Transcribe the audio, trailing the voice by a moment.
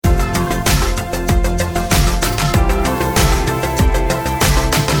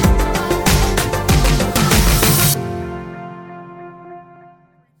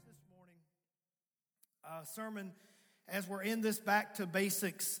sermon, as we're in this Back to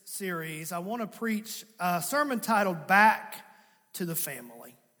Basics series, I want to preach a sermon titled Back to the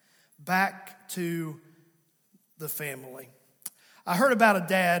Family. Back to the Family. I heard about a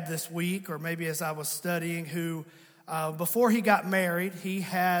dad this week, or maybe as I was studying, who before he got married, he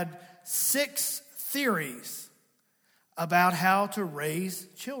had 6 theories about how to raise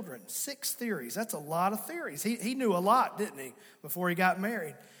children. 6 theories. That's a lot of theories. He knew a lot, didn't he, before he got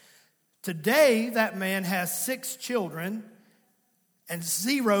married. Today, that man has 6 children and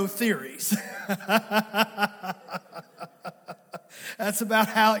 0 theories. That's about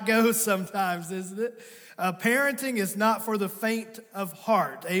how it goes sometimes, isn't it? Parenting is not for the faint of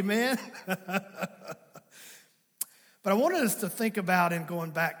heart. Amen? But I wanted us to think about, in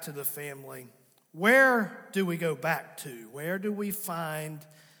going back to the family, where do we go back to? Where do we find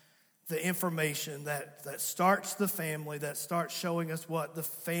the information that starts the family, that starts showing us what the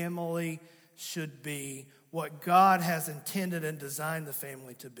family should be, what God has intended and designed the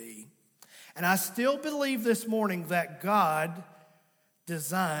family to be? And I still believe this morning that God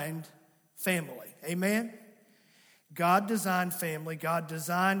designed family. Amen? God designed family. God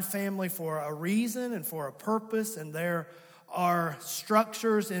designed family for a reason and for a purpose, and there are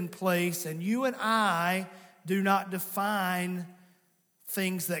structures in place, and you and I do not define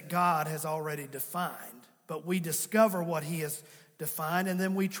things that God has already defined, but we discover what He has defined, and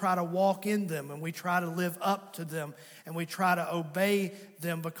then we try to walk in them, and we try to live up to them, and we try to obey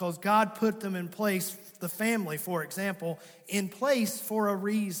them because God put them in place, the family, for example, in place for a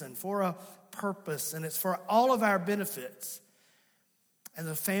reason, for a purpose, and it's for all of our benefits. And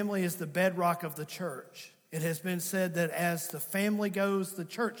the family is the bedrock of the church. It has been said that as the family goes, the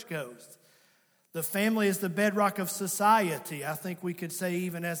church goes. The family is the bedrock of society. I think we could say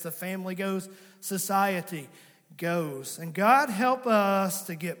even as the family goes, society goes. And God help us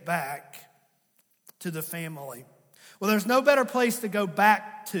to get back to the family. Well, there's no better place to go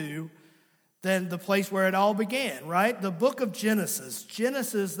back to than the place where it all began, right? The book of Genesis.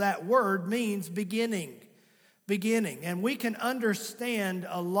 Genesis, that word means beginning. Beginning. And we can understand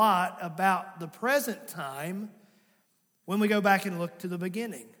a lot about the present time when we go back and look to the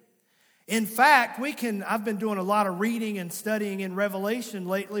beginning. In fact, I've been doing a lot of reading and studying in Revelation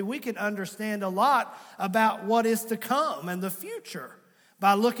lately. We can understand a lot about what is to come and the future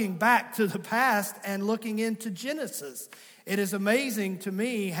by looking back to the past and looking into Genesis. It is amazing to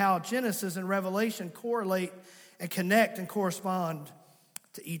me how Genesis and Revelation correlate and connect and correspond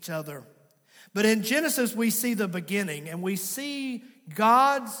to each other. But in Genesis, we see the beginning, and we see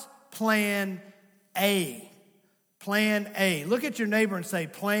God's plan A. Plan A. Look at your neighbor and say,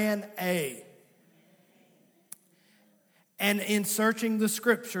 Plan A. And in searching the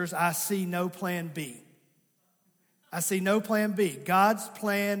scriptures, I see no plan B. I see no plan B. God's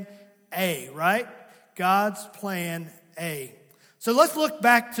plan A, right? God's plan A. So let's look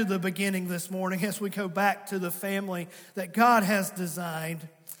back to the beginning this morning as we go back to the family that God has designed.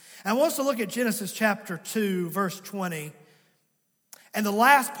 And I want us to look at Genesis chapter 2, verse 20. And the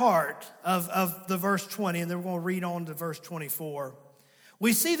last part of the verse 20, and then we're going to read on to verse 24.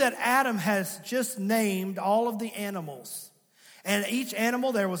 We see that Adam has just named all of the animals. And each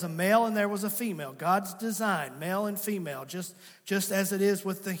animal, there was a male and there was a female. God's design, male and female, just as it is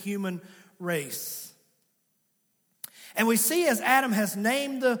with the human race. And we see as Adam has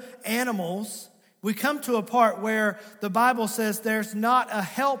named the animals, we come to a part where the Bible says there's not a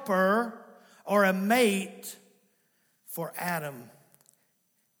helper or a mate for Adam.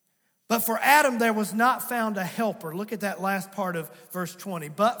 But for Adam, there was not found a helper. Look at that last part of verse 20.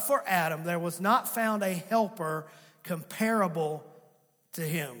 But for Adam, there was not found a helper comparable to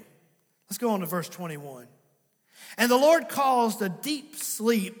him. Let's go on to verse 21. And the Lord caused a deep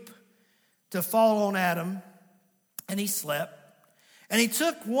sleep to fall on Adam, and he slept. And he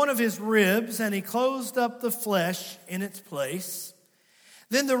took one of his ribs, and he closed up the flesh in its place.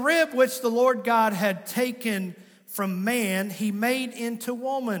 Then the rib which the Lord God had taken from man, he made into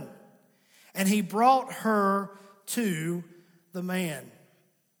woman. And he brought her to the man.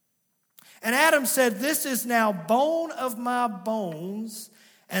 And Adam said, This is now bone of my bones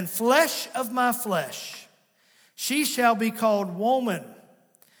and flesh of my flesh. She shall be called woman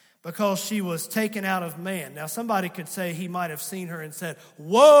because she was taken out of man. Now somebody could say he might have seen her and said,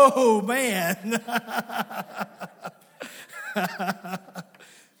 Whoa, man.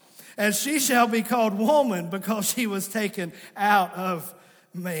 And she shall be called woman because she was taken out of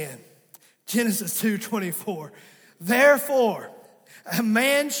man. Genesis 2:24. Therefore, a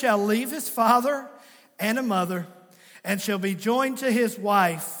man shall leave his father and a mother and shall be joined to his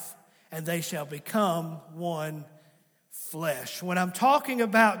wife, and they shall become one flesh. When I'm talking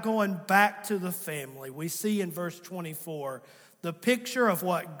about going back to the family, we see in verse 24 the picture of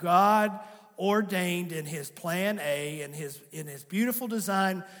what God ordained in his plan A and in his beautiful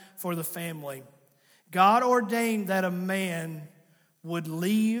design for the family. God ordained that a man would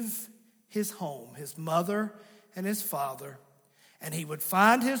leave his home, his mother and his father, and he would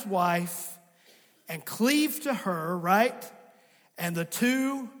find his wife and cleave to her, right? And the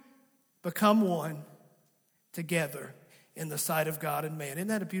two become one together in the sight of God and man. Isn't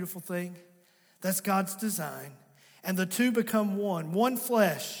that a beautiful thing? That's God's design. And the two become one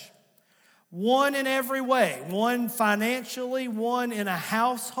flesh, one in every way, one financially, one in a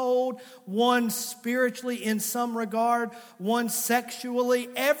household, one spiritually in some regard, one sexually,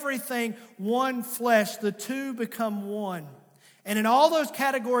 everything, one flesh. The two become one. And in all those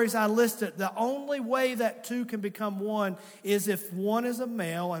categories I listed, the only way that two can become one is if one is a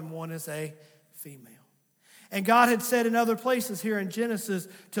male and one is a female. And God had said in other places here in Genesis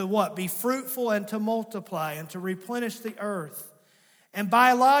to what? Be fruitful and to multiply and to replenish the earth. And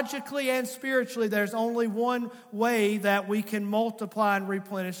biologically and spiritually, there's only one way that we can multiply and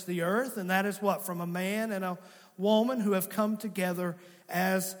replenish the earth, and that is what? From a man and a woman who have come together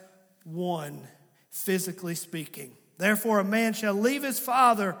as one, physically speaking. Therefore, a man shall leave his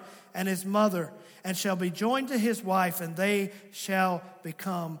father and his mother and shall be joined to his wife, and they shall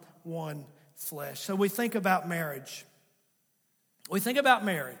become one flesh. So we think about marriage.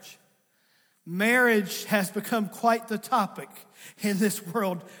 Marriage has become quite the topic in this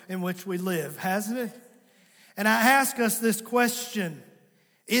world in which we live, hasn't it? And I ask us this question: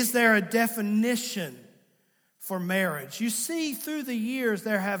 is there a definition for marriage? You see, through the years,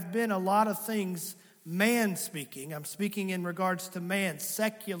 there have been a lot of things, man speaking, I'm speaking in regards to man,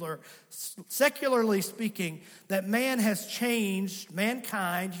 secularly speaking, that man has changed,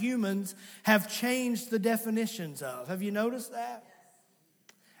 mankind, humans, have changed the definitions of. Have you noticed that?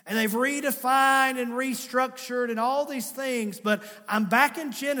 And they've redefined and restructured and all these things. But I'm back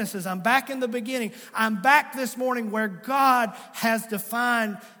in Genesis. I'm back in the beginning. I'm back this morning where God has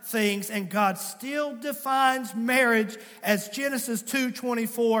defined things, and God still defines marriage as Genesis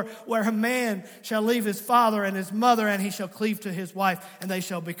 2:24, where a man shall leave his father and his mother and he shall cleave to his wife and they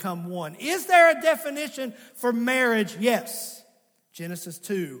shall become one. Is there a definition for marriage? Yes. Genesis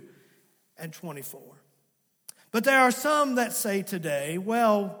 2:24. But there are some that say today,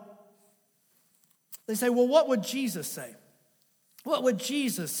 what would Jesus say? What would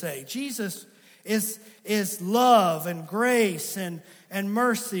Jesus say? Jesus is love and grace and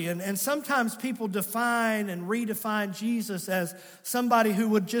mercy. And sometimes people define and redefine Jesus as somebody who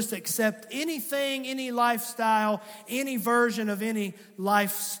would just accept anything, any lifestyle, any version of any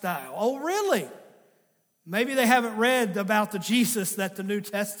lifestyle. Oh, really? Maybe they haven't read about the Jesus that the New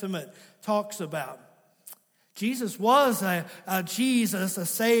Testament talks about. Jesus was a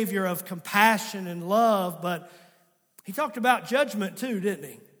Savior of compassion and love, but he talked about judgment too, didn't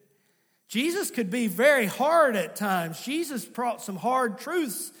he? Jesus could be very hard at times. Jesus brought some hard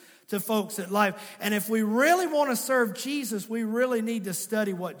truths to folks at life. And if we really want to serve Jesus, we really need to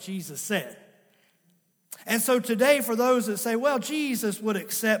study what Jesus said. And so today, for those that say, well, Jesus would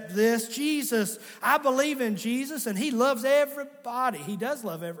accept this. I believe in Jesus, and he loves everybody. He does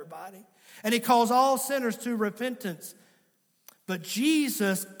love everybody. And he calls all sinners to repentance. But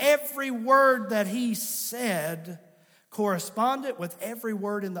Jesus, every word that he said corresponded with every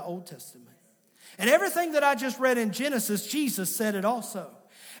word in the Old Testament. And everything that I just read in Genesis, Jesus said it also.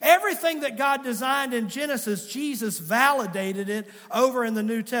 Everything that God designed in Genesis, Jesus validated it over in the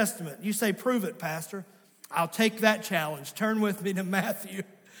New Testament. You say, prove it, Pastor. I'll take that challenge. Turn with me to Matthew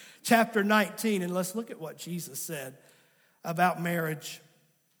chapter 19, and let's look at what Jesus said about marriage.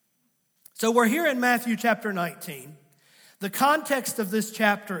 So we're here in Matthew chapter 19. The context of this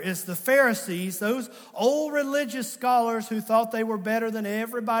chapter is the Pharisees, those old religious scholars who thought they were better than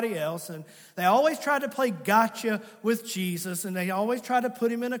everybody else. And they always tried to play gotcha with Jesus. And they always tried to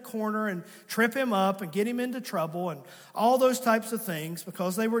put him in a corner and trip him up and get him into trouble and all those types of things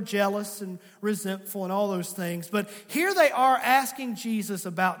because they were jealous and resentful and all those things. But here they are asking Jesus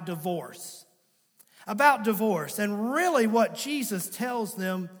about divorce. And really what Jesus tells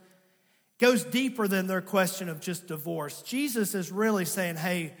them goes deeper than their question of just divorce. Jesus is really saying,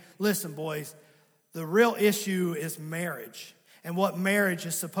 hey, listen, boys, the real issue is marriage and what marriage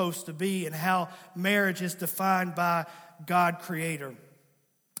is supposed to be and how marriage is defined by God Creator.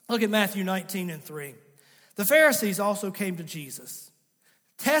 Look at Matthew 19:3. The Pharisees also came to Jesus,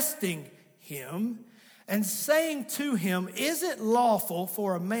 testing him and saying to him, is it lawful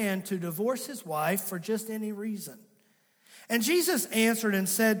for a man to divorce his wife for just any reason? And Jesus answered and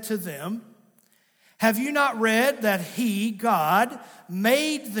said to them, Have you not read that He, God,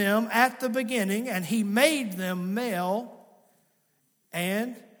 made them at the beginning, and He made them male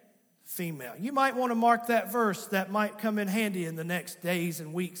and female? You might want to mark that verse. That might come in handy in the next days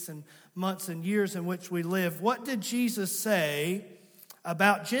and weeks and months and years in which we live. What did Jesus say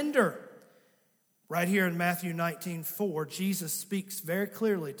about gender? Right here in Matthew 19:4, Jesus speaks very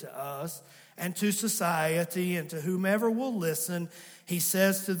clearly to us and to society and to whomever will listen. He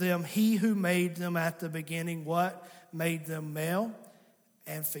says to them, He who made them at the beginning, what? Made them male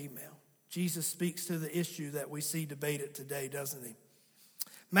and female. Jesus speaks to the issue that we see debated today, doesn't he?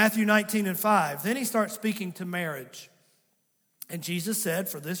 Matthew 19:5, then he starts speaking to marriage. And Jesus said,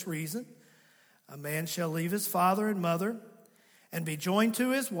 for this reason, a man shall leave his father and mother and be joined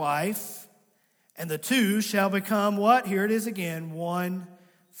to his wife, and the two shall become what? Here it is again, one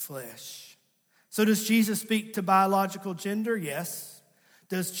flesh. So does Jesus speak to biological gender? Yes.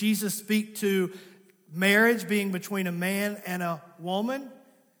 Does Jesus speak to marriage being between a man and a woman?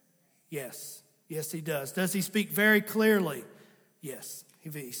 Yes. Yes, he does. Does he speak very clearly? Yes.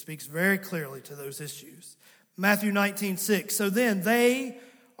 He speaks very clearly to those issues. Matthew 19:6. So then they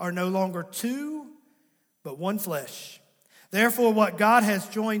are no longer two, but one flesh. Therefore, what God has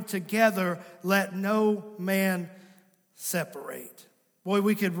joined together, let no man separate. Boy,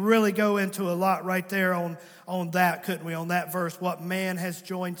 we could really go into a lot right there on that, couldn't we? On that verse, what man has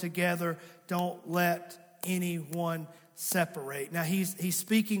joined together, don't let anyone separate. Now, he's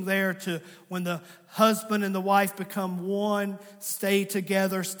speaking there to when the husband and the wife become one, stay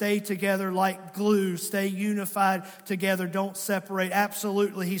together like glue, stay unified together, don't separate.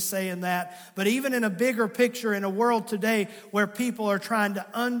 Absolutely, he's saying that. But even in a bigger picture, in a world today where people are trying to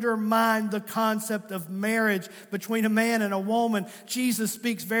undermine the concept of marriage between a man and a woman, Jesus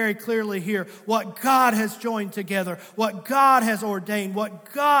speaks very clearly here. What God has joined together, what God has ordained,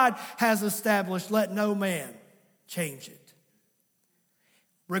 what God has established, let no man change it.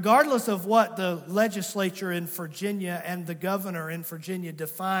 Regardless of what the legislature in Virginia and the governor in Virginia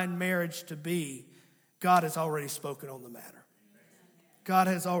define marriage to be, God has already spoken on the matter. God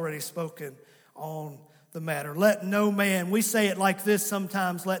has already spoken on the matter. Let no man, we say it like this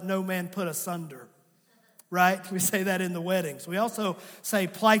sometimes, let no man put asunder. Right? We say that in the weddings. We also say,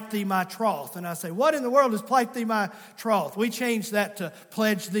 plight thee my troth. And I say, what in the world is plight thee my troth? We changed that to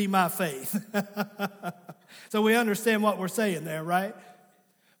pledge thee my faith. So we understand what we're saying there, right?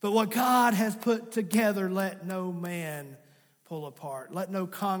 But what God has put together, let no man pull apart. Let no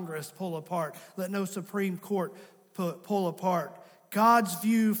Congress pull apart. Let no Supreme Court pull apart. God's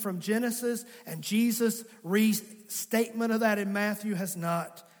view from Genesis and Jesus' restatement of that in Matthew has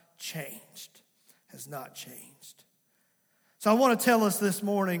not changed. Has not changed. So I want to tell us this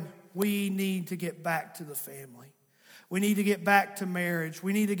morning, we need to get back to the family. We need to get back to marriage.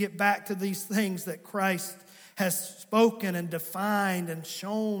 We need to get back to these things that Christ has spoken and defined and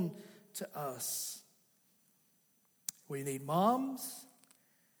shown to us. We need moms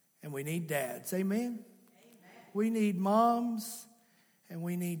and we need dads. Amen? Amen. We need moms and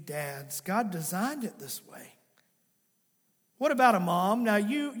we need dads. God designed it this way. What about a mom? Now,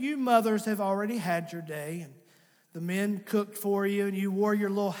 you mothers have already had your day, and the men cooked for you, and you wore your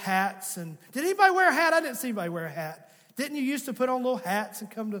little hats. And did anybody wear a hat? I didn't see anybody wear a hat. Didn't you used to put on little hats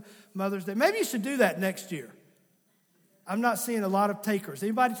and come to Mother's Day? Maybe you should do that next year. I'm not seeing a lot of takers.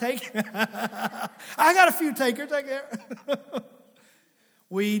 Anybody take? I got a few takers.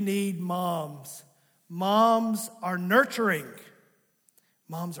 We need moms. Moms are nurturing.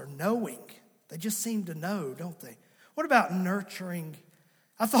 Moms are knowing. They just seem to know, don't they? What about nurturing?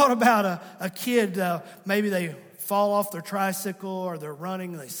 I thought about a kid, maybe they fall off their tricycle or they're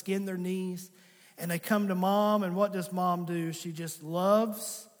running, they skin their knees, and they come to mom, and what does mom do? She just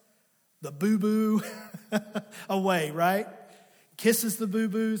loves the boo-boo away, right? Kisses the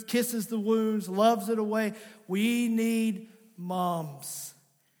boo-boos, kisses the wounds, loves it away. We need moms.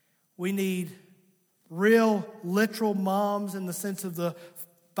 We need real, literal moms in the sense of the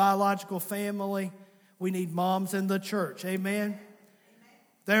biological family. We need moms in the church. Amen?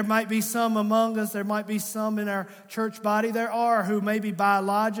 There might be some among us, there might be some in our church body. There are who maybe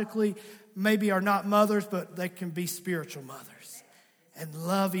biologically, maybe are not mothers, but they can be spiritual mothers and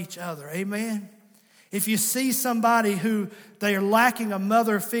love each other. Amen? If you see somebody who they are lacking a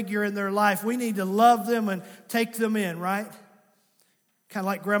mother figure in their life, we need to love them and take them in, right? Kind of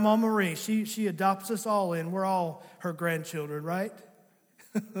like Grandma Marie. She adopts us all in. We're all her grandchildren, right?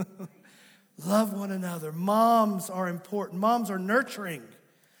 Love one another. Moms are important. Moms are nurturing.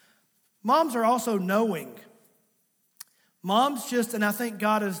 Moms are also knowing. Moms just, and I think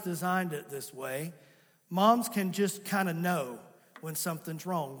God has designed it this way, moms can just kind of know when something's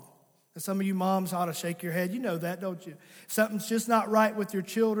wrong. And some of you moms ought to shake your head. You know that, don't you? Something's just not right with your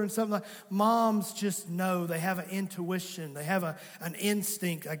children. Moms just know. They have an intuition. They have an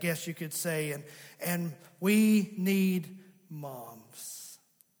instinct, I guess you could say. And we need moms.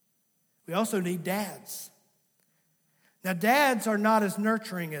 We also need dads. Now, dads are not as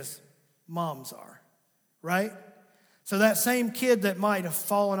nurturing as moms are, right? So that same kid that might have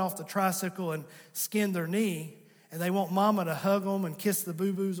fallen off the tricycle and skinned their knee, and they want mama to hug them and kiss the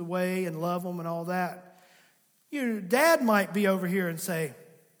boo-boos away and love them and all that. Your dad might be over here and say,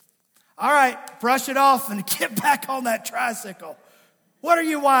 all right, brush it off and get back on that tricycle. What are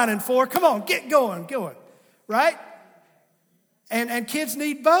you whining for? Come on, get going, right? And kids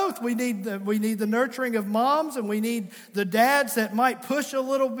need both. We need the nurturing of moms, and we need the dads that might push a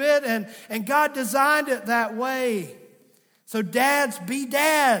little bit, and God designed it that way. So dads, be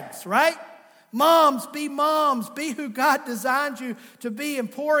dads, right? Moms, be who God designed you to be, and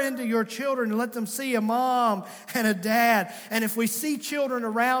pour into your children and let them see a mom and a dad. And if we see children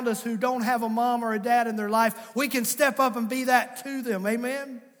around us who don't have a mom or a dad in their life, we can step up and be that to them.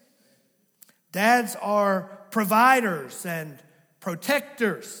 Amen? Dads are providers and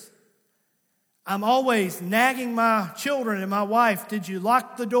protectors. I'm always nagging my children and my wife. Did you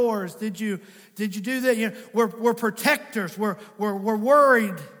lock the doors? Did you do that? You know, we're protectors. We're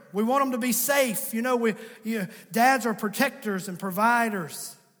worried. We want them to be safe. Dads are protectors and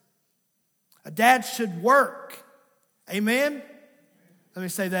providers. A dad should work. Amen? Let me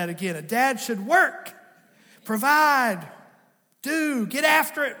say that again. A dad should work, provide, get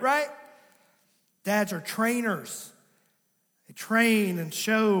after it, right? Dads are trainers. They train and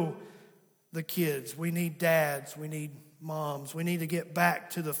show the kids. We need dads. We need moms. We need to get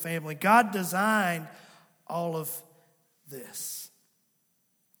back to the family. God designed all of this.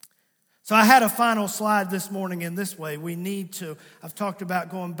 So I had a final slide this morning in this way. I've talked about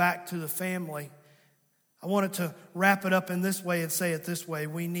going back to the family. I wanted to wrap it up in this way and say it this way.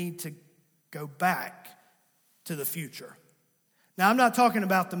 We need to go back to the future. Now, I'm not talking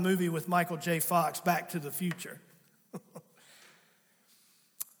about the movie with Michael J. Fox, Back to the Future.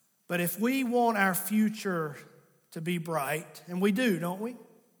 But if we want our future to be bright, and we do, don't we?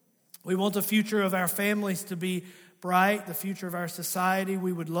 We want the future of our families to be bright, the future of our society.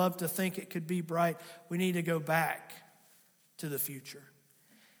 We would love to think it could be bright. We need to go back to the future.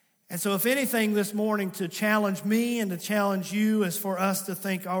 And so if anything this morning to challenge me and to challenge you is for us to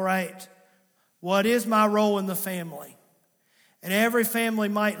think, all right, what is my role in the family? And every family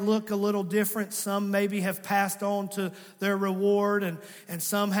might look a little different. Some maybe have passed on to their reward, and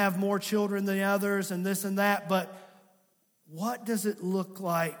some have more children than others and this and that. But what does it look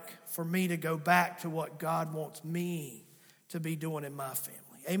like for me to go back to what God wants me to be doing in my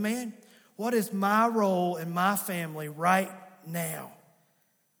family? Amen? What is my role in my family right now?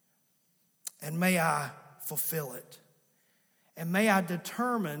 And may I fulfill it. And may I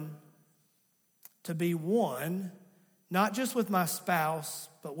determine to be one, not just with my spouse,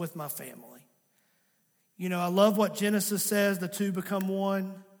 but with my family. I love what Genesis says, the two become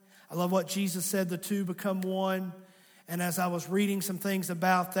one. I love what Jesus said, the two become one. And as I was reading some things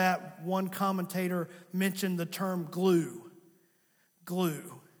about that, one commentator mentioned the term glue.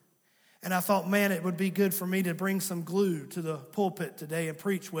 And I thought, man, it would be good for me to bring some glue to the pulpit today and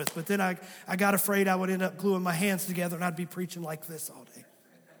preach with. But then I got afraid I would end up gluing my hands together and I'd be preaching like this all day.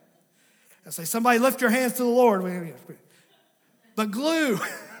 I say, somebody lift your hands to the Lord. But glue,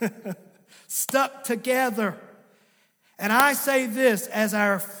 stuck together. And I say this, as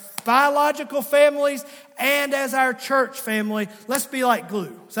our biological families and as our church family, let's be like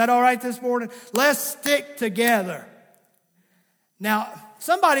glue. Is that all right this morning? Let's stick together. Now,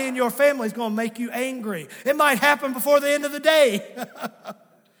 somebody in your family is going to make you angry. It might happen before the end of the day.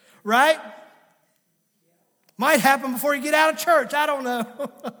 Right? Might happen before you get out of church. I don't know.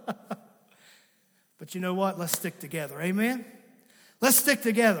 But you know what? Let's stick together. Amen? Let's stick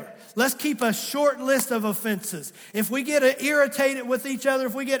together. Let's keep a short list of offenses. If we get irritated with each other,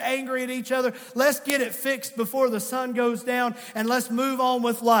 if we get angry at each other, let's get it fixed before the sun goes down, and let's move on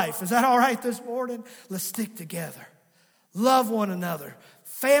with life. Is that all right this morning? Let's stick together. Love one another.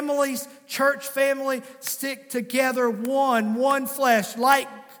 Families, church family, stick together, one flesh, like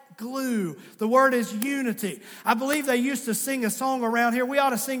glue. The word is unity. I believe they used to sing a song around here. We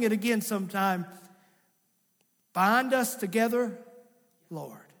ought to sing it again sometime. Bind us together,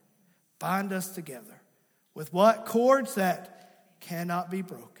 Lord. Bind us together. With what? Cords that cannot be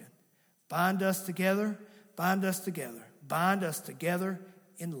broken. Bind us together, bind us together. Bind us together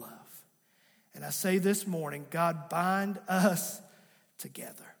in love. And I say this morning, God, bind us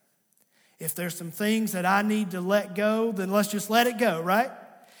together. If there's some things that I need to let go, then let's just let it go, right?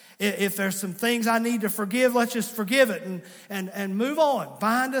 If there's some things I need to forgive, let's just forgive it and move on.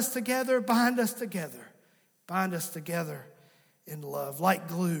 Bind us together, bind us together. Bind us together in love, like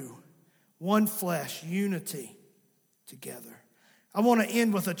glue. One flesh, unity together. I want to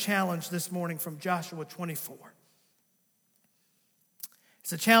end with a challenge this morning from Joshua 24.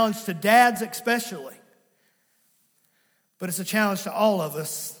 It's a challenge to dads especially, but it's a challenge to all of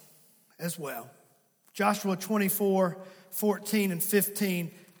us as well. Joshua 24, 14 and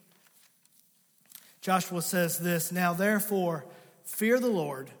 15. Joshua says this, "Now therefore, fear the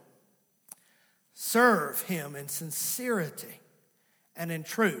Lord, serve him in sincerity and in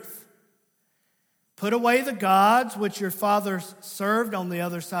truth. Put away the gods which your fathers served on the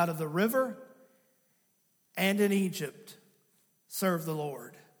other side of the river, and in Egypt serve the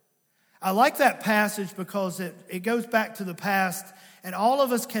Lord." I like that passage because it goes back to the past, and all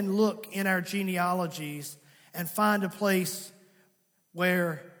of us can look in our genealogies and find a place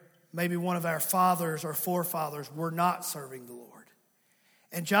where maybe one of our fathers or forefathers were not serving the Lord.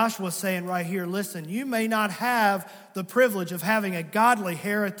 And Joshua's saying right here, listen, you may not have the privilege of having a godly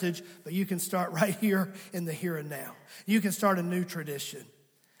heritage, but you can start right here in the here and now. You can start a new tradition.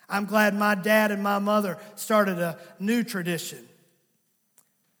 I'm glad my dad and my mother started a new tradition.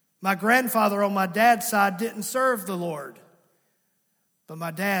 My grandfather on my dad's side didn't serve the Lord, but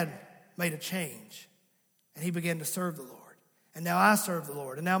my dad made a change, and he began to serve the Lord. And now I serve the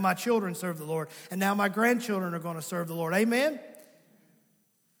Lord, and now my children serve the Lord, and now my grandchildren are going to serve the Lord. Amen?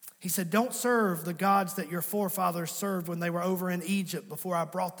 He said, don't serve the gods that your forefathers served when they were over in Egypt before I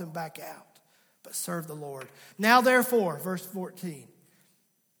brought them back out, but serve the Lord. Now therefore, verse 14,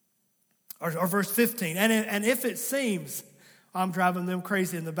 or verse 15, and if it seems, I'm driving them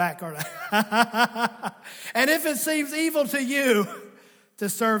crazy in the back, aren't I? And if it seems evil to you to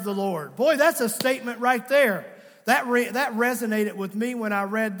serve the Lord. Boy, that's a statement right there. That resonated with me when I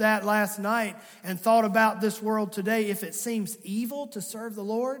read that last night and thought about this world today. If it seems evil to serve the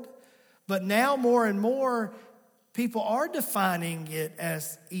Lord, but now more and more people are defining it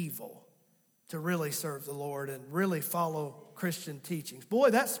as evil to really serve the Lord and really follow Christian teachings.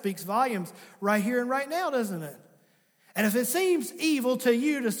 Boy, that speaks volumes right here and right now, doesn't it? And if it seems evil to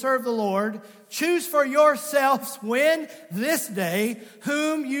you to serve the Lord, choose for yourselves when, this day,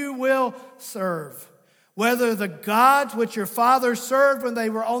 whom you will serve. Whether the gods which your fathers served when they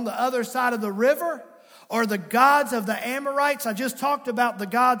were on the other side of the river, or the gods of the Amorites. I just talked about the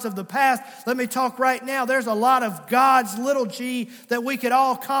gods of the past. Let me talk right now. There's a lot of gods, little g, that we could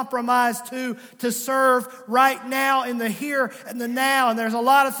all compromise to serve right now in the here and the now. And there's a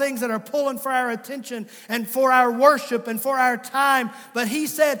lot of things that are pulling for our attention and for our worship and for our time. But he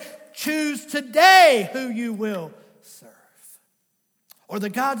said, choose today who you will serve. Or the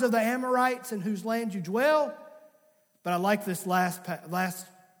gods of the Amorites in whose land you dwell. But I like this last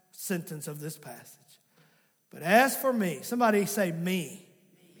sentence of this passage. But as for me, somebody say me.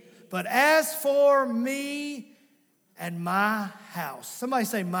 But as for me and my house. Somebody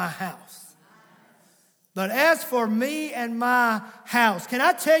say my house. But as for me and my house. Can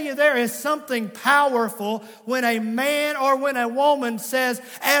I tell you there is something powerful when a man or when a woman says,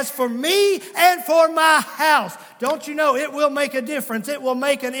 as for me and for my house. Don't you know it will make a difference. It will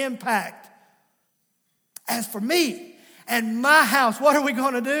make an impact. As for me and my house, what are we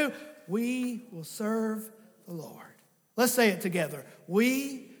going to do? We will serve the Lord. Let's say it together.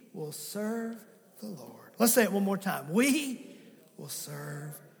 We will serve the Lord. Let's say it one more time. We will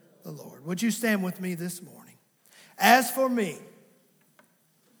serve the Lord. Would you stand with me this morning? As for me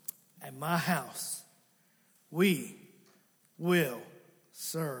and my house, we will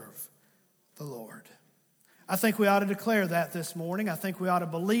serve the Lord. I think we ought to declare that this morning. I think we ought to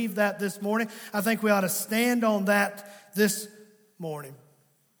believe that this morning. I think we ought to stand on that this morning.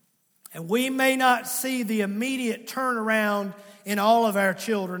 And we may not see the immediate turnaround in all of our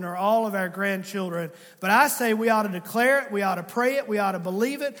children or all of our grandchildren, but I say we ought to declare it, we ought to pray it, we ought to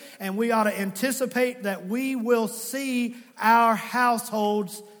believe it, and we ought to anticipate that we will see our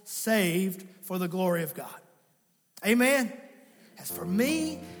households saved for the glory of God. Amen? As for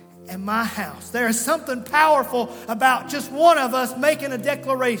me and my house, there is something powerful about just one of us making a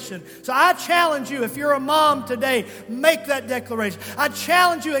declaration. So I challenge you, if you're a mom today, make that declaration. I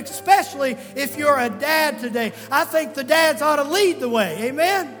challenge you, especially if you're a dad today. I think the dads ought to lead the way.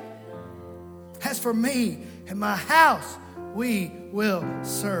 Amen? As for me and my house, we will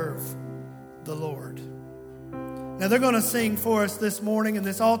serve the Lord. Now they're going to sing for us this morning, and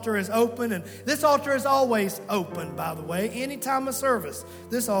this altar is open, and this altar is always open, by the way. Any time of service,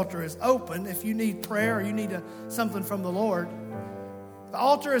 this altar is open. If you need prayer or you need something from the Lord, the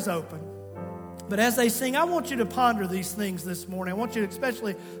altar is open. But as they sing, I want you to ponder these things this morning. I want you to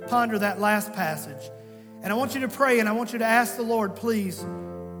especially ponder that last passage. And I want you to pray, and I want you to ask the Lord, please,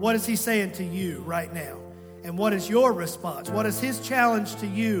 what is he saying to you right now? And what is your response? What is his challenge to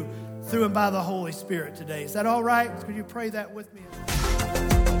you through and by the Holy Spirit today? Is that all right? Could you pray that with me?